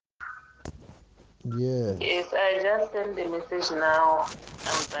Yes. Yes, I just sent the message now.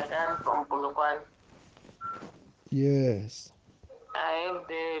 I'm Tagan from Polokwan. Yes. I have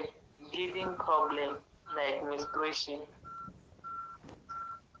the bleeding problem, like menstruation.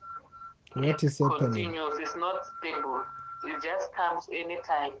 What It's is happening? continuous, it's not stable. It just comes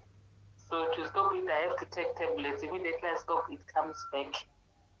anytime. So to stop it, I have to take tablets. Immediately I stop, it comes back.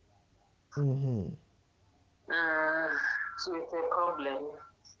 Mm-hmm. Uh, so it's a problem.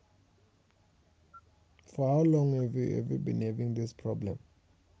 For how long have you been having this problem?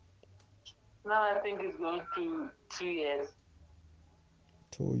 Now I think it's going to 2 years.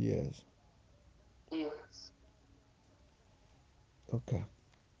 2 years. Yes. Okay.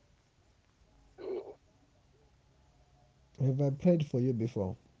 Have I prayed for you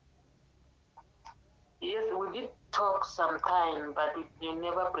before? Yes, we did talk sometime, but you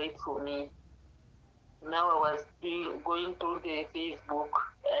never prayed for me. Now I was going through the Facebook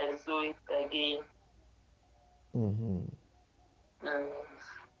and saw it again. Mm-hmm. Mm.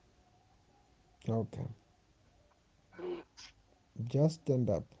 Okay. Just stand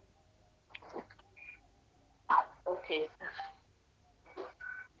up. Okay,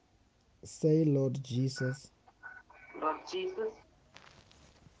 Say, Lord Jesus, Lord Jesus,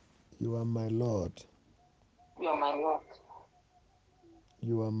 you are my Lord. you are my Lord.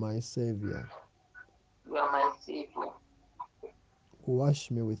 You are my Savior. You are my Savior. Wash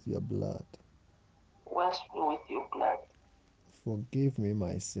me with your blood. Wash me with your blood. Forgive me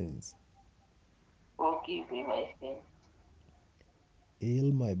my sins. Forgive me my sins.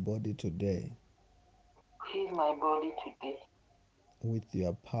 Heal my body today Heal my body today with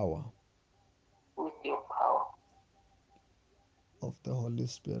your power with your power. of the Holy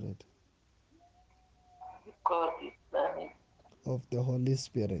Spirit. God is done it. Of the Holy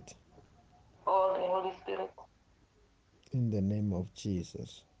Spirit. Oh, the Holy Spirit, In the name of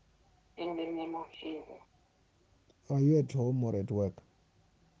Jesus. in the name of Jesus. Are you at home or at work?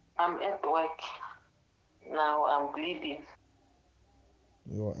 I'm at work now. I'm bleeding.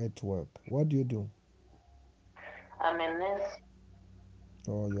 You are at work. What do you do? I'm a nurse.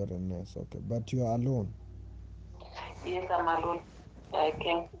 Oh, you're a nurse. Okay. But you are alone. Yes, I'm alone. I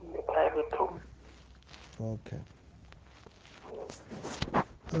came to the private room. Okay.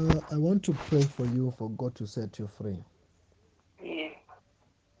 I want to pray for you for God to set you free. Yes.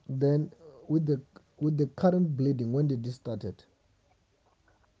 Then, with the current bleeding, when did it started?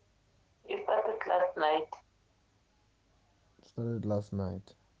 It started last night. Started last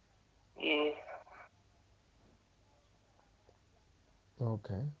night. Yes.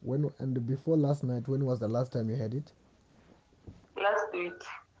 Okay. When and before last night, when was the last time you had it? Last week,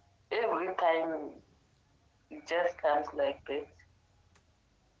 every time it just comes like this.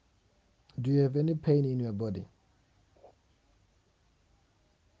 Do you have any pain in your body?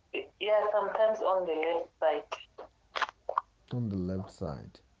 Yeah, sometimes on the left side. On the left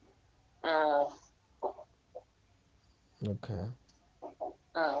side. Mm, Okay.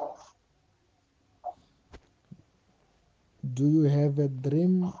 mm. Do you have a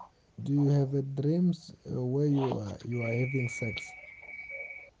dream? Do you have a dreams where you are having sex?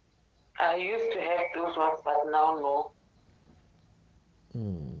 I used to have those ones, but now no.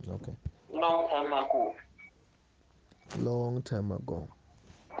 Okay. Long time ago. Long time ago.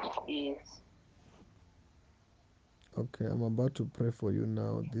 Yes. Okay, I'm about to pray for you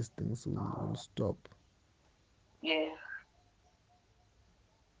now. These things will stop. Yes.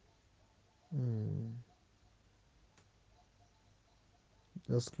 Mm.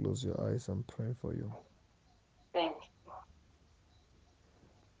 Just close your eyes and pray for you. Thank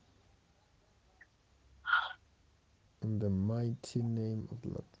In the mighty name of the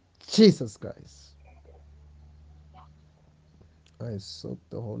Lord Jesus Christ, I soak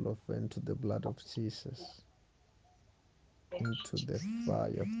the whole of it into the blood of Jesus, you. into the fire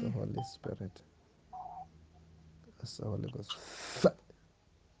of the Holy Spirit. As the Holy Ghost,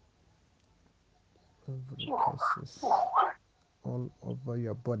 every curses all over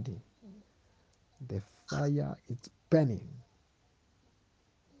your body. The fire is burning.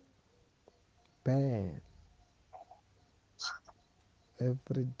 Burn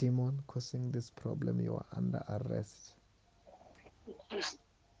every demon causing this problem. You are under arrest. Holy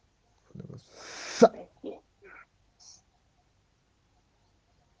Ghost, Thank you.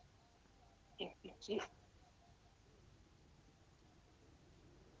 Thank you, Jesus.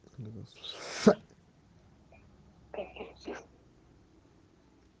 Holy Ghost. Thank you, Jesus.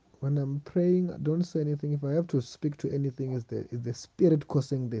 When I'm praying, don't say anything. If I have to speak to anything, is the spirit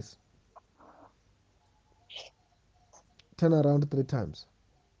causing this. Turn around 3 times.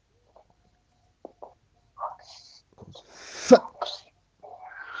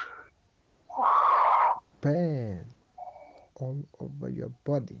 burn all over your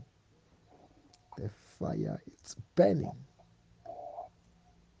body. The fire is burning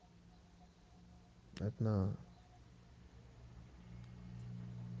right now.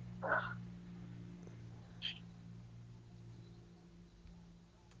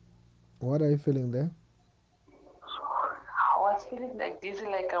 What are you feeling there? I was feeling like dizzy,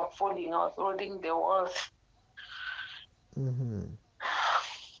 like I'm falling. I was holding the walls. Mm-hmm.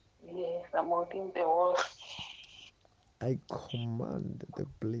 Yes, I'm holding the walls. I command the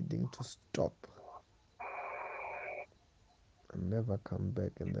bleeding to stop and never come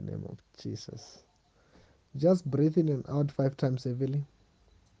back in the name of Jesus. Just breathe in and out 5 times heavily.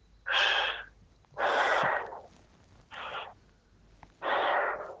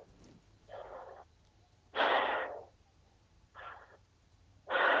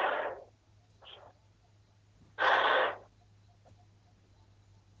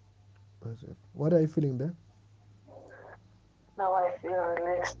 What are you feeling there? Now I feel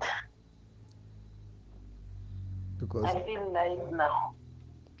relaxed. Because I feel light now.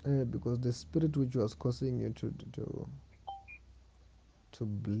 because the spirit which was causing you to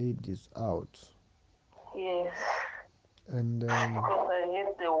bleed is out. Yes, And because I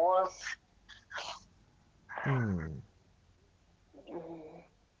hit the walls. mm, Mm.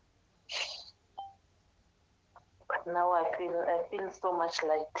 But now I feel so much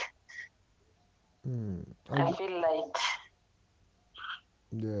light. mm, I feel light.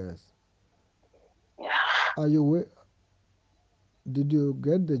 yes. Yeah. Are you did you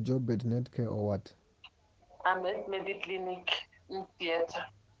get the job at Netcare or what? I'm at Mediclinic in theater.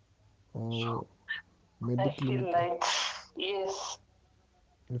 Or I feel Mediclinic? light. Yes.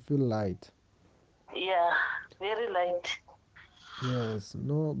 You feel light. Yeah. Very light. Yes.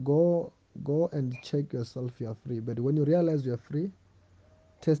 No, go and check yourself you're free. But when you realize you're free,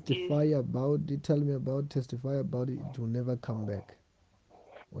 Yes. testify about it. Tell me about testify about it. It will never come back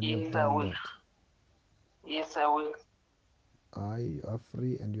when you have Yes, I done will. that. Yes, I will. I are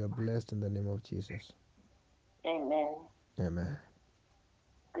free and you are blessed in the name of Jesus. Amen. Amen.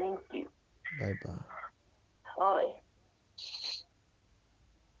 Thank you. Bye bye. All right.